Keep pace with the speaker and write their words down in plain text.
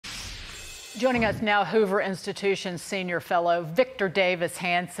Joining us now, Hoover Institution Senior Fellow Victor Davis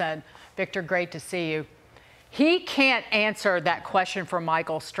Hanson. Victor, great to see you. He can't answer that question for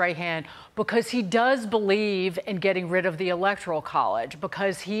Michael Strahan because he does believe in getting rid of the Electoral College,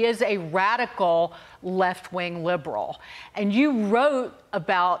 because he is a radical left-wing liberal. And you wrote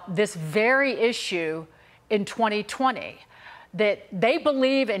about this very issue in 2020, that they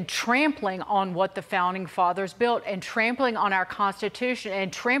believe in trampling on what the Founding Fathers built and trampling on our Constitution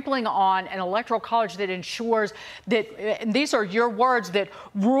and trampling on an Electoral College that ensures that, and these are your words, that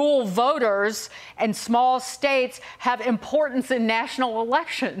rural voters and small states have importance in national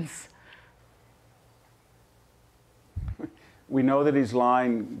elections. We know that he's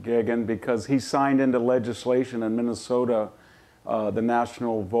lying, Gagan, because he signed into legislation in Minnesota the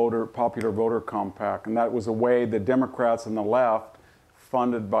National Popular Voter Compact, and that was a way the Democrats and the left,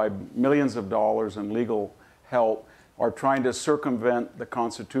 funded by millions of dollars in legal help, are trying to circumvent the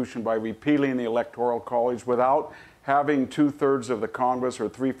Constitution by repealing the Electoral College without having 2/3 of the Congress or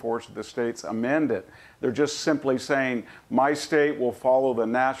 3/4 of the states amend it. They're just simply saying, my state will follow the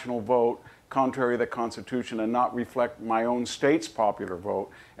national vote contrary to the Constitution and not reflect my own state's popular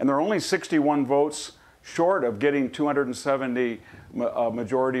vote. And there are only 61 votes short of getting 270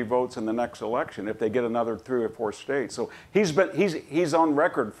 majority votes in the next election if they get another 3 or 4 states. So he's on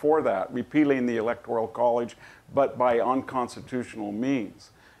record for that, repealing the Electoral College, but by unconstitutional means.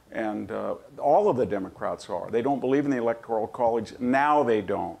 And all of the Democrats are. They don't believe in the Electoral College. Now they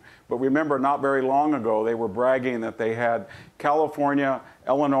don't. But remember, not very long ago, they were bragging that they had California,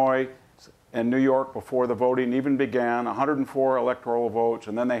 Illinois, and New York before the voting even began, 104 electoral votes,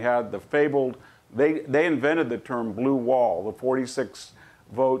 and then they had the fabled, they invented the term blue wall, the 46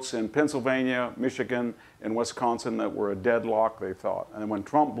 votes in Pennsylvania, Michigan, and Wisconsin that were a deadlock, they thought. And when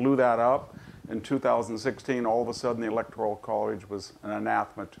Trump blew that up in 2016, all of a sudden the Electoral College was an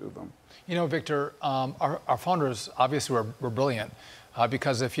anathema to them. You know, Victor, our founders obviously were brilliant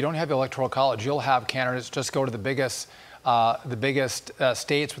because if you don't have the Electoral College, you'll have candidates just go to the biggest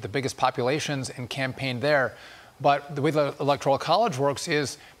states with the biggest populations and campaign there. But the way the Electoral College works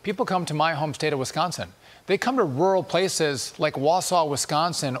is people come to my home state of Wisconsin. They come to rural places like Wausau,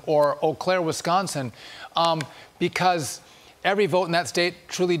 Wisconsin, or Eau Claire, Wisconsin, because every vote in that state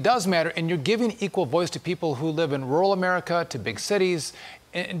truly does matter. And you're giving equal voice to people who live in rural America, to big cities,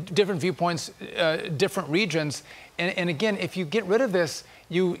 in different viewpoints, different regions. And again, if you get rid of this,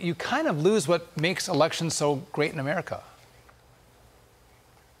 you kind of lose what makes elections so great in America.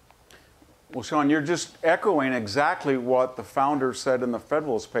 Well, Sean, you're just echoing exactly what the founders said in the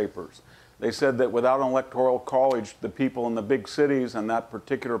Federalist Papers. They said that without an electoral college, the people in the big cities and that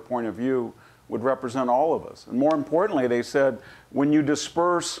particular point of view would represent all of us. And more importantly, they said when you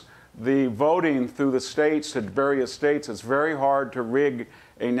disperse the voting through the states to various states, it's very hard to rig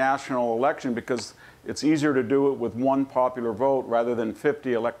a national election because it's easier to do it with one popular vote rather than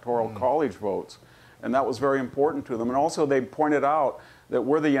 50 electoral college votes. And that was very important to them. And also they pointed out that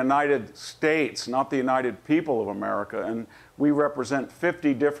we're the United States, not the United People of America, and we represent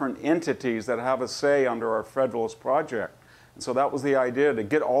 50 different entities that have a say under our Federalist Project. And so that was the idea, to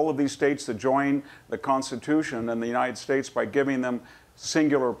get all of these states to join the Constitution and the United States by giving them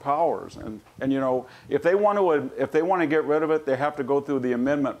singular powers. And you know, if they want to get rid of it, they have to go through the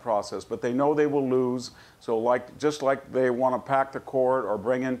amendment process, but they know they will lose. So just like they want to pack the court or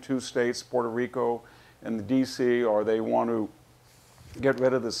bring in 2 states, Puerto Rico and the DC, or they want to get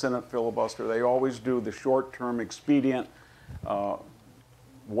rid of the Senate filibuster, they always do the short-term expedient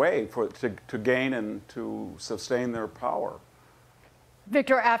way to gain and to sustain their power.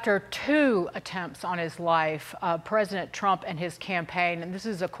 Victor, after 2 attempts on his life, President Trump and his campaign, and this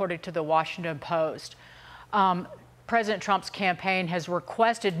is according to the Washington Post, President Trump's campaign has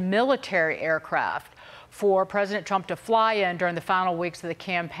requested military aircraft for President Trump to fly in during the final weeks of the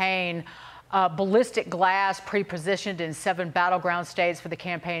campaign. Ballistic glass pre-positioned in 7 battleground states for the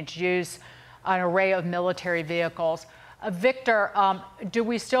campaign's use, an array of military vehicles. Victor, do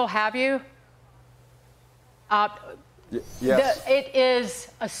we still have you? Yes. It is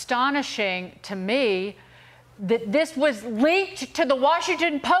astonishing to me that this was leaked to the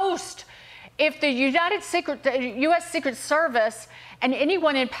Washington Post. If the U.S. Secret Service and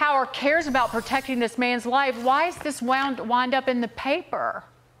anyone in power cares about protecting this man's life, why is this wind up in the paper?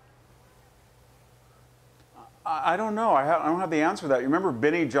 I don't know. I don't have the answer to that. You remember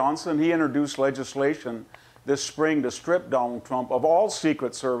Benny Johnson? He introduced legislation this spring to strip Donald Trump of all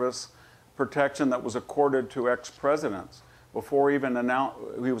Secret Service protection that was accorded to ex-presidents before even announced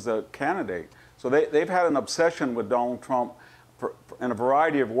he was a candidate. So they've had an obsession with Donald Trump in a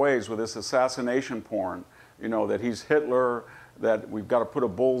variety of ways with this assassination porn. You know, that he's Hitler, that we've got to put a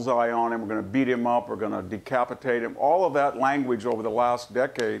bullseye on him, we're going to beat him up, we're going to decapitate him. All of that language over the last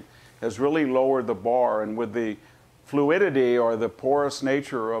decade has really lowered the bar. And with the fluidity or the porous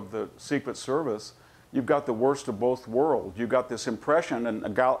nature of the Secret Service, you've got the worst of both worlds. You've got this impression, and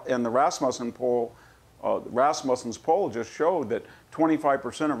the Rasmussen poll, Rasmussen's poll just showed that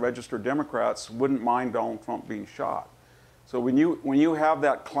 25% of registered Democrats wouldn't mind Donald Trump being shot. So when you have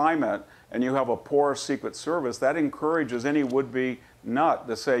that climate and you have a porous Secret Service, that encourages any would-be nut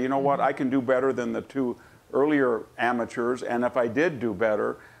to say, you know what, I can do better than the two earlier amateurs, and if I did do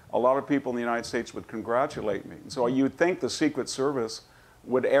better, a lot of people in the United States would congratulate me. So you'd think the Secret Service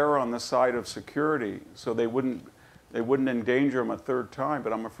would err on the side of security, so they wouldn't endanger him a third time,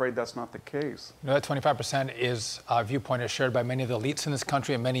 but I'm afraid that's not the case. You know, that 25% is a viewpoint is shared by many of the elites in this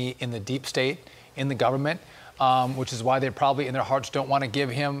country and many in the deep state, in the government, which is why they probably in their hearts don't want to give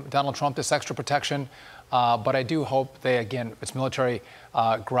him, Donald Trump, this extra protection. But I do hope they, again, it's military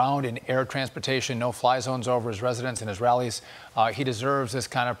ground and air transportation, no fly zones over his residence and his rallies. He deserves this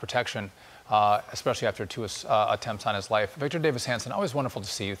kind of protection, especially after two attempts on his life. Victor Davis Hanson, always wonderful to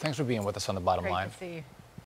see you. Thanks for being with us on The Bottom Line. Great to see you.